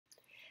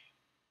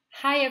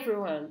Hi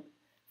everyone!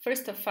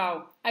 First of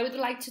all, I would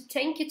like to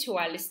thank you to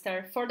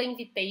Alistair for the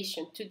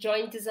invitation to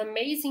join this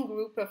amazing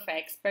group of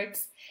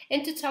experts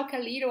and to talk a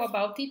little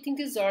about eating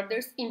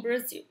disorders in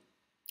Brazil.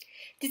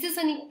 This is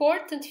an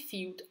important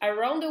field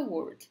around the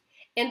world,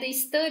 and the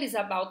studies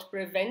about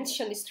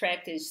prevention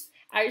strategies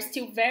are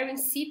still very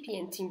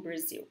incipient in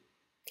Brazil.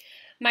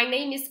 My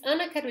name is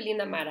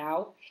Carolina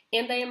Amaral,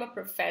 and I am a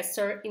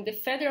professor in the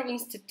Federal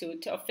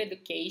Institute of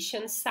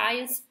Education,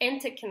 Science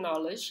and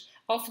Technology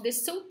of the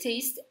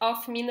Southeast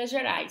of Minas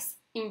Gerais,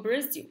 in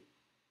Brazil.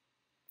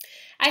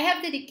 I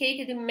have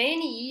dedicated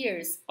many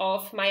years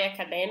of my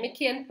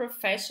academic and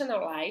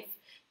professional life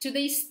to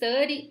the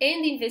study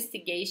and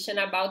investigation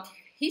about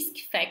risk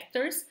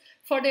factors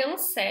for the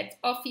onset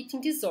of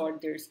eating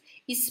disorders,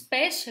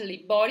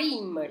 especially body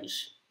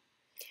image.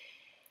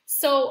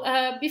 So,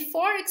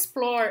 before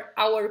explore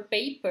our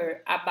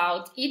paper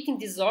about eating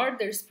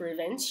disorders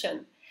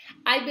prevention,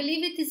 I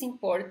believe it is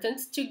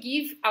important to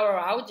give our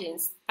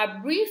audience a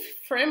brief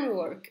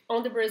framework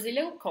on the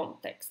Brazilian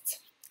context.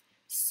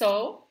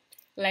 So,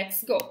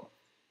 let's go.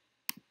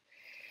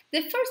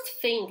 The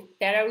first thing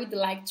that I would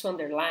like to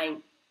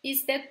underline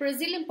is that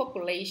Brazilian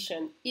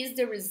population is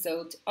the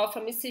result of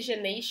a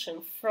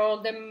miscegenation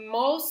from the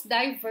most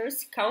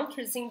diverse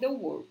countries in the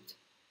world.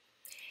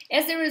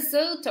 As a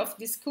result of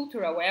this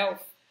cultural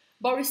wealth,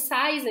 body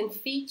size and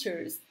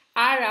features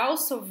are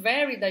also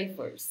very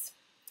diverse.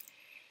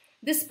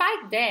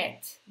 Despite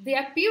that, the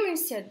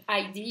appearance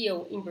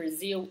ideal in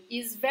Brazil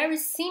is very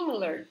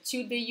similar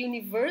to the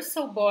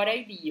universal body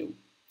ideal.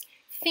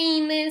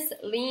 Thinness,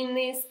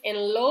 leanness, and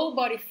low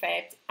body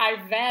fat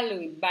are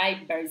valued by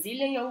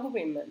Brazilian young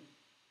women.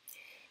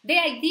 The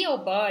ideal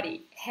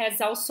body has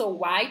also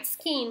white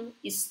skin,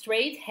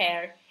 straight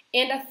hair,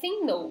 and a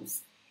thin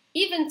nose,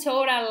 even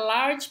though a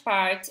large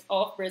part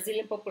of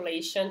Brazilian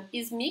population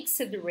is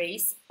mixed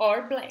race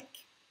or black.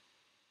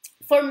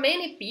 For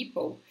many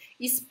people,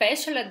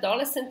 especially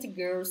adolescent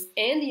girls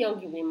and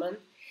young women,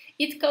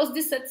 it causes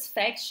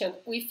dissatisfaction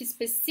with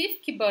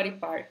specific body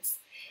parts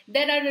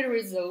that are the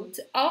result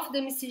of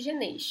the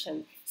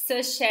miscegenation,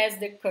 such as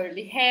the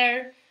curly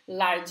hair,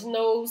 large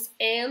nose,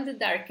 and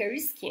darker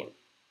skin.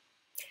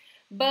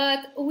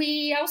 But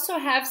we also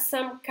have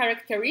some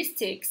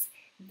characteristics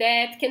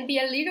that can be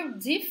a little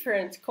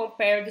different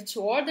compared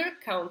to other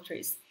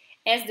countries,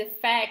 as the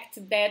fact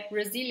that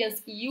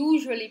Brazilians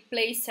usually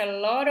place a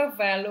lot of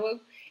value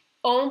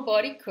on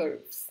body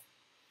curves.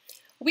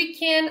 We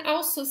can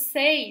also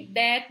say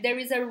that there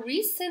is a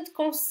recent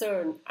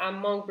concern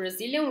among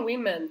Brazilian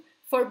women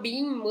for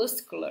being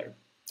muscular.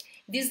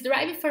 This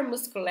drive for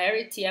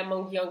muscularity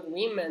among young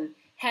women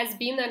has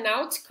been an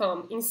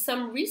outcome in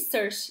some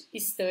research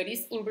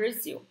studies in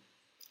Brazil,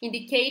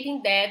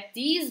 indicating that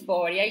this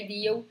body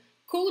ideal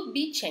could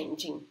be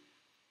changing.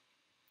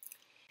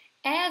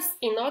 As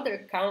in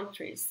other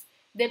countries,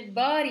 the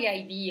body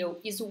ideal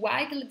is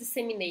widely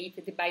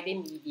disseminated by the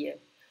media,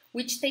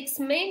 which takes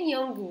many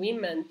young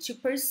women to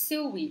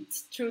pursue it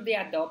through the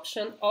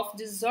adoption of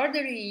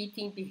disorderly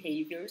eating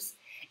behaviors,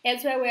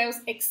 as well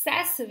as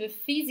excessive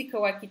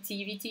physical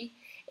activity,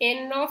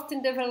 and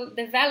often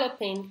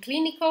developing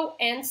clinical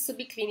and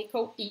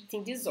subclinical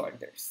eating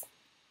disorders.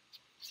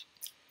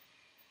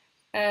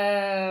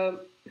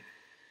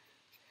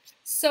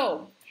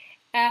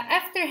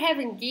 After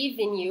having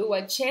given you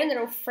a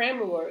general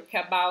framework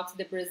about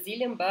the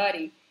Brazilian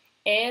body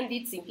and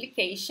its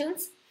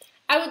implications,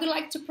 I would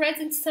like to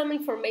present some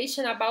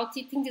information about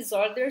eating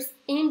disorders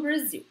in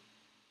Brazil.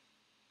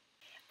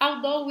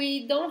 Although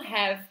we don't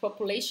have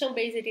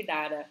population-based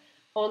data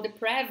on the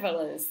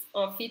prevalence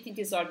of eating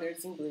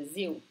disorders in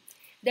Brazil,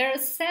 there are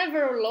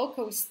several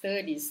local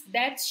studies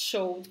that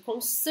showed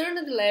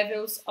concerned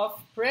levels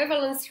of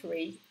prevalence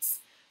rates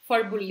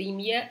for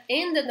bulimia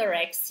and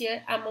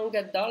anorexia among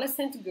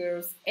adolescent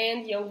girls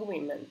and young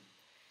women.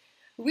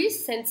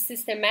 Recent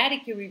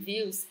systematic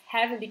reviews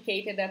have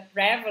indicated a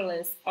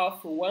prevalence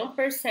of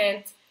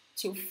 1%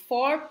 to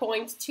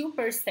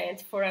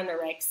 4.2% for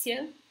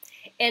anorexia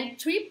and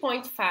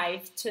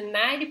 3.5 to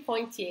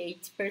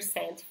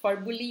 90.8% for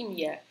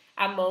bulimia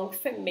among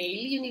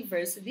female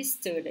university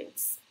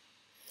students.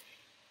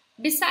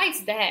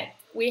 Besides that,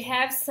 we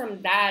have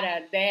some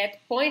data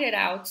that pointed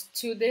out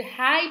to the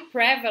high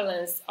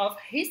prevalence of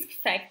risk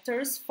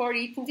factors for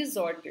eating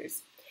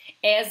disorders,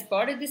 as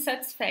body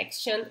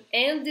dissatisfaction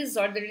and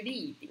disorderly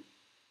eating.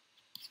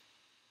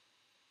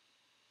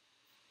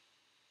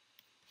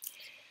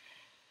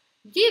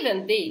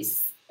 Given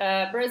this,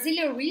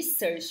 Brazilian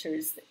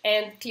researchers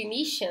and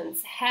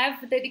clinicians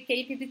have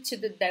dedicated to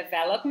the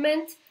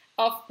development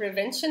of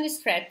prevention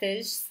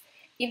strategies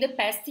in the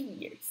past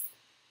years.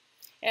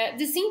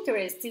 This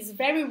interest is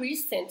very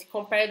recent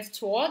compared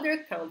to other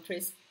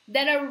countries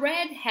that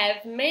already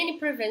have many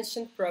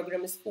prevention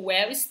programs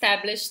well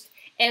established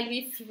and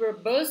with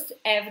robust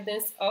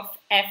evidence of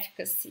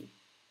efficacy.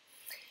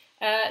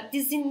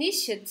 This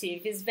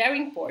initiative is very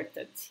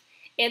important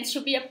and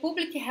should be a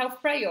public health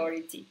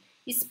priority,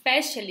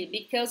 especially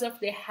because of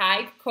the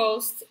high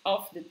cost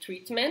of the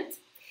treatment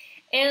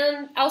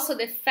and also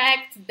the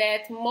fact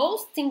that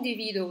most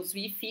individuals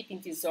with eating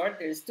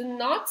disorders do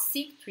not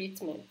seek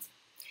treatment.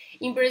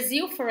 In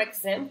Brazil, for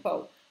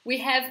example, we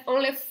have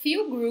only a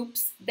few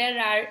groups that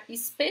are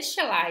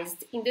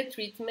specialized in the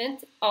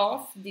treatment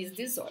of these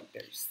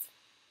disorders.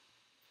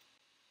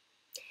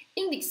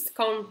 In this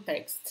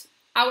context,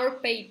 our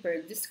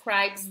paper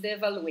describes the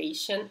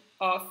evaluation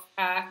of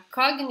a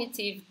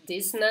cognitive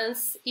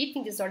dissonance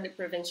eating disorder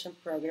prevention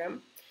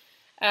program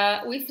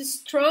with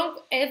strong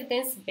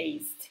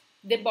evidence-based,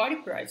 the Body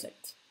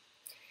Project.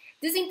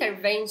 This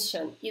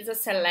intervention is a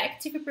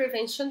selective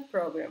prevention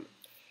program.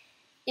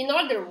 In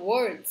other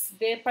words,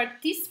 the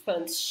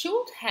participants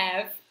should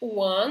have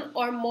one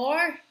or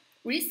more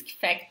risk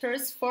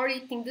factors for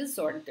eating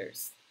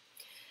disorders.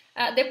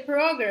 The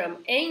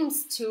program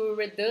aims to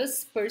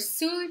reduce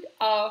pursuit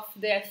of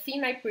the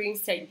thin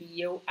appearance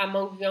ideal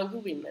among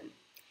young women.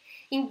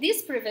 In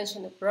this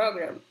prevention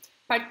program,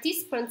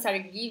 participants are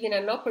given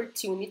an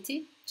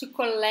opportunity to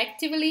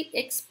collectively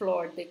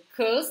explore the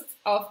costs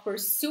of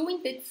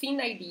pursuing the thin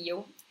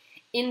ideal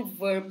in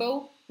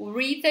verbal,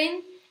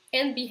 written,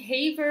 and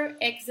behavior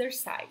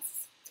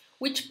exercise,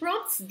 which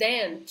prompts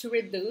them to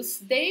reduce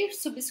their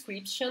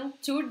subscription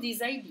to this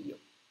ideal.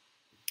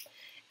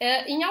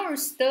 In our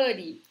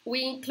study,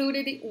 we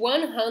included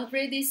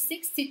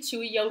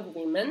 162 young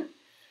women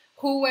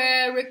who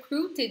were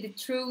recruited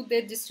through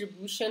the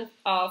distribution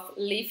of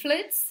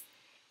leaflets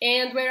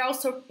and were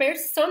also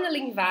personally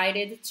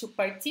invited to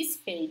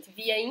participate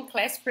via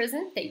in-class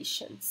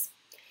presentations.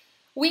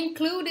 We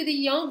included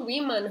young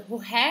women who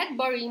had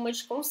body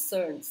image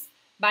concerns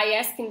by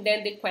asking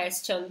them the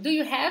question, do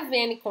you have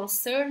any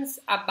concerns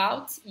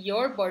about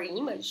your body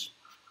image?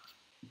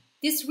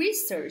 This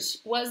research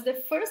was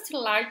the first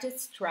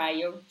largest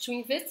trial to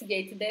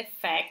investigate the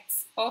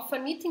effects of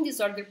an eating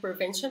disorder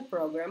prevention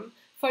program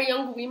for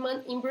young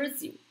women in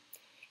Brazil.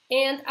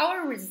 And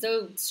our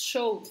results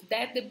showed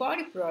that the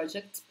Body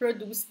Project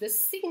produced a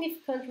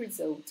significant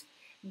result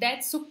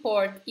that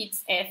support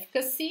its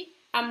efficacy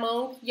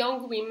among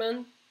young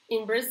women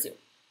in Brazil.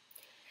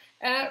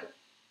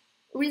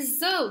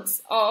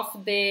 Results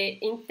of the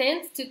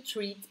intent to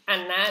treat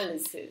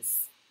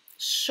analysis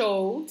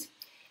showed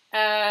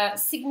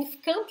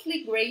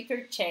significantly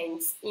greater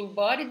change in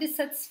body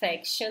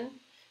dissatisfaction,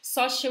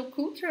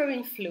 sociocultural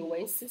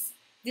influences,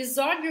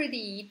 disordered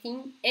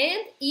eating,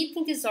 and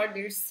eating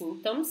disorder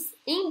symptoms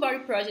in Body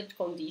Project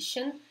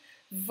condition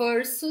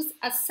versus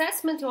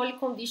assessment-only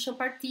condition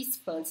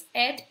participants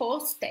at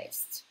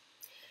post-test.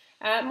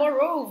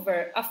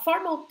 Moreover, a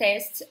formal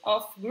test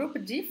of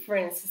group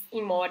differences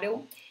in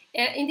model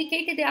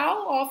indicated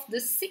all of the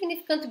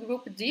significant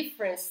group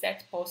difference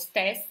at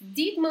post-test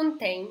did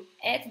maintain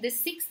at the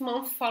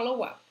 6-month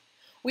follow-up,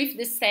 with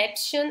the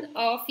exception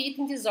of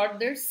eating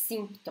disorder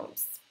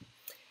symptoms.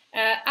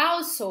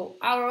 Also,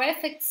 our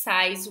effect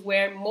size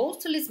were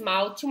mostly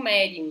small to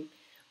medium,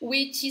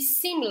 which is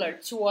similar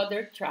to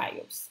other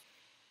trials.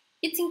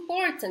 It's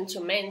important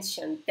to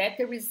mention that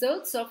the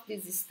results of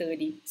this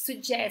study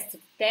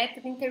suggested that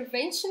the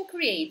intervention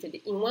created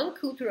in one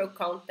cultural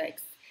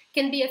context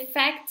can be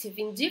effective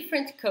in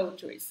different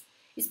cultures,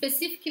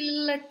 specifically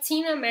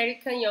Latin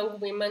American young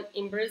women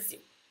in Brazil.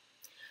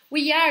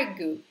 We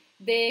argue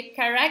the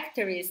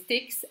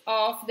characteristics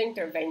of the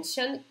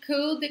intervention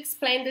could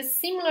explain the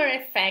similar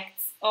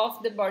effects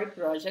of the Body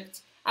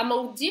Project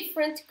among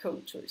different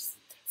cultures,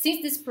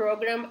 since this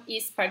program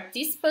is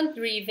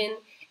participant-driven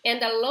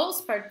and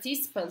allows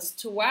participants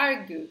to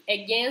argue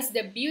against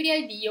the beauty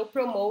ideal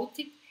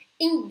promoted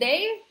in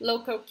their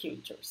local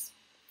cultures.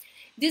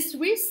 This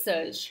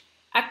research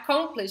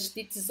accomplished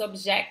its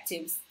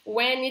objectives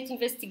when it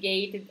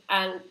investigated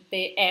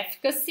the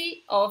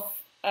efficacy of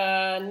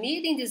an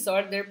eating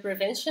disorder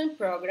prevention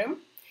program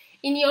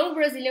in young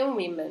Brazilian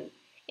women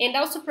and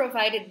also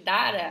provided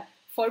data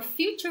for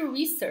future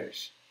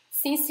research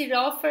since it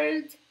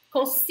offered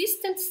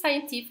consistent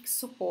scientific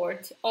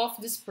support of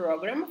this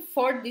program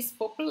for this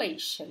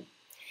population.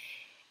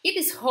 It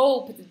is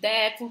hoped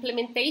that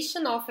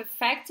implementation of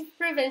effective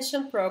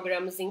prevention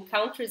programs in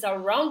countries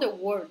around the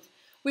world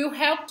will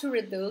help to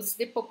reduce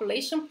the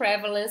population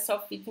prevalence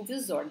of eating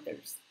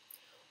disorders.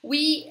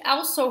 We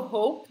also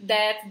hope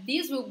that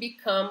this will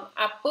become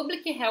a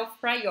public health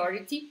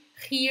priority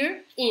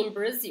here in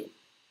Brazil.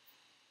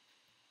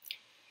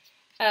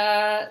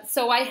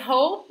 So I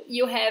hope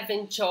you have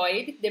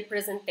enjoyed the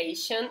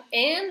presentation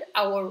and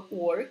our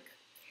work.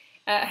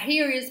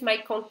 Here is my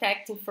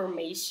contact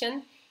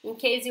information. In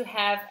case you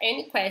have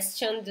any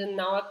question, do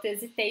not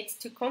hesitate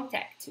to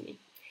contact me.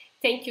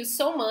 Thank you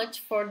so much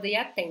for the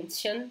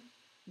attention.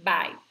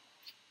 Bye.